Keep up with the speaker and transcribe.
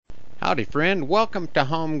Howdy, friend. Welcome to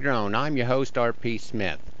Homegrown. I'm your host, R.P.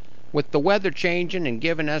 Smith. With the weather changing and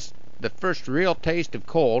giving us the first real taste of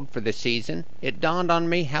cold for the season, it dawned on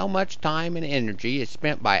me how much time and energy is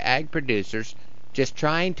spent by ag producers just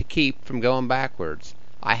trying to keep from going backwards.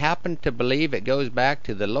 I happen to believe it goes back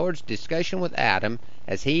to the Lord's discussion with Adam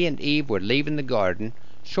as he and Eve were leaving the garden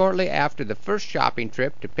shortly after the first shopping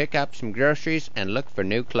trip to pick up some groceries and look for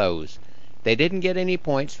new clothes. They didn't get any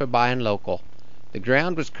points for buying local. The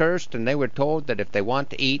ground was cursed, and they were told that if they want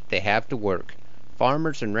to eat, they have to work.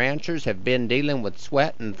 Farmers and ranchers have been dealing with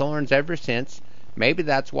sweat and thorns ever since. Maybe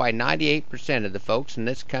that's why 98% of the folks in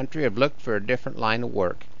this country have looked for a different line of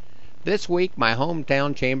work. This week, my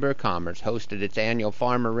hometown Chamber of Commerce hosted its annual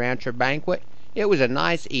Farmer-Rancher Banquet. It was a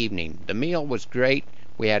nice evening. The meal was great.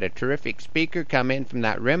 We had a terrific speaker come in from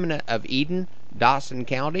that remnant of Eden, Dawson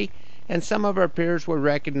County, and some of our peers were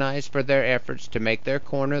recognized for their efforts to make their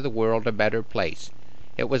corner of the world a better place.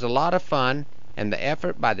 It was a lot of fun, and the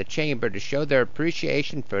effort by the Chamber to show their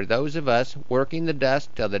appreciation for those of us working the dust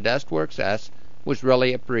till the dust works us was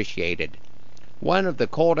really appreciated. One of the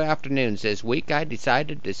cold afternoons this week, I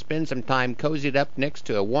decided to spend some time cozied up next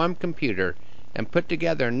to a warm computer and put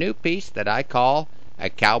together a new piece that I call a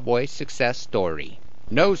cowboy success story.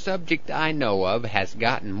 No subject I know of has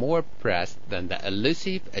gotten more press than the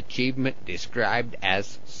elusive achievement described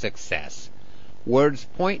as success. Words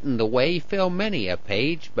pointing the way fill many a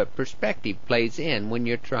page, but perspective plays in when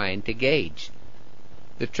you're trying to gauge.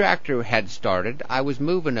 The tractor had started, I was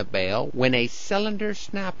moving a bale, when a cylinder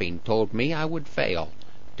snapping told me I would fail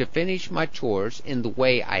to finish my chores in the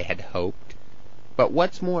way I had hoped. But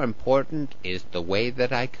what's more important is the way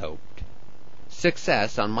that I coped.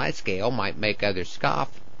 Success on my scale might make others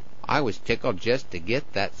scoff. I was tickled just to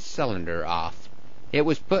get that cylinder off. It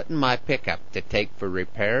was put in my pickup to take for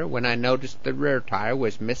repair when I noticed the rear tire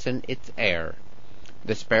was missing its air.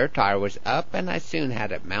 The spare tire was up, and I soon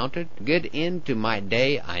had it mounted. Good end to my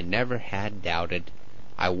day, I never had doubted.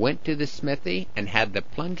 I went to the smithy and had the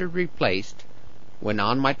plunger replaced. When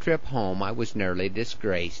on my trip home I was nearly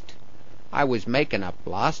disgraced. I was making up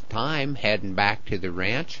lost time heading back to the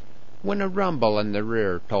ranch, when a rumble in the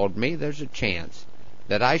rear told me there's a chance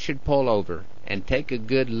that I should pull over and take a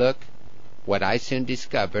good look. What I soon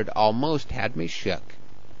discovered almost had me shook.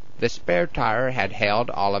 The spare tire had held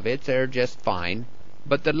all of its air just fine,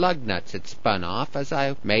 but the lug nuts had spun off as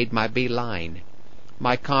I made my beeline.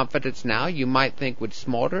 My confidence now you might think would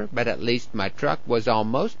smolder, but at least my truck was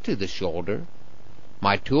almost to the shoulder.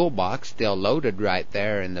 My toolbox still loaded right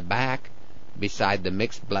there in the back, beside the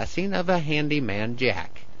mixed blessing of a handyman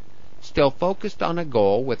jack. Still focused on a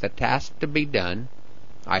goal with a task to be done,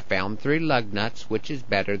 I found 3 lug nuts, which is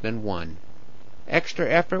better than 1. Extra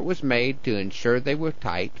effort was made to ensure they were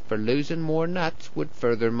tight, for losing more nuts would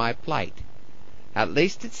further my plight. At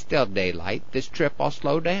least it's still daylight, this trip I'll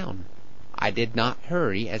slow down. I did not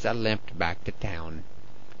hurry as I limped back to town.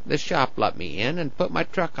 The shop let me in and put my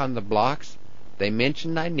truck on the blocks. They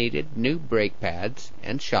mentioned I needed new brake pads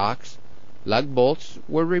and shocks. Lug bolts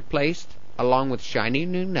were replaced, along with shiny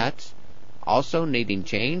new nuts. Also needing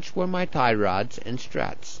change were my tie rods and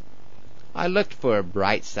struts. I looked for a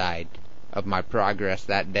bright side of my progress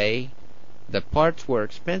that day. The parts were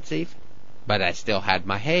expensive, but I still had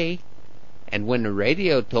my hay. And when the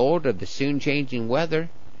radio told of the soon changing weather,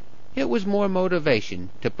 it was more motivation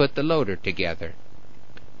to put the loader together.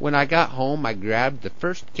 When I got home, I grabbed the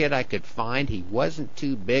first kit I could find. He wasn't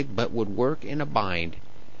too big, but would work in a bind.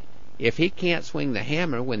 If he can't swing the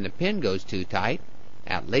hammer when the pin goes too tight,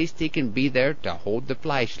 at least he can be there to hold the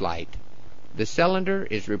flashlight. The cylinder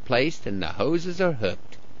is replaced and the hoses are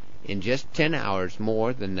hooked. In just 10 hours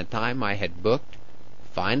more than the time I had booked,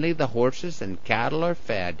 finally the horses and cattle are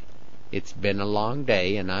fed. It's been a long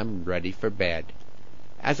day and I'm ready for bed.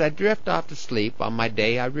 As I drift off to sleep on my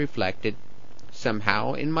day, I reflected.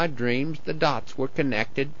 Somehow in my dreams the dots were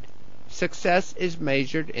connected. Success is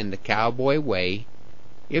measured in the cowboy way,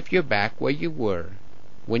 if you're back where you were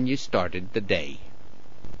when you started the day.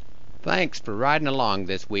 Thanks for riding along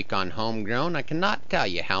this week on Homegrown. I cannot tell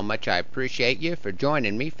you how much I appreciate you for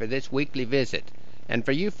joining me for this weekly visit. And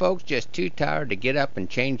for you folks just too tired to get up and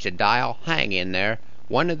change the dial, hang in there.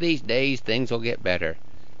 One of these days things will get better.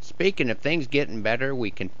 Speaking of things getting better,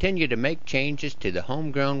 we continue to make changes to the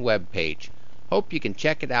Homegrown webpage. Hope you can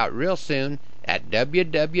check it out real soon at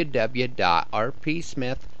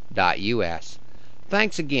www.rpsmith.us.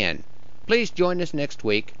 Thanks again. Please join us next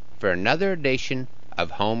week for another edition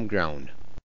of Homegrown.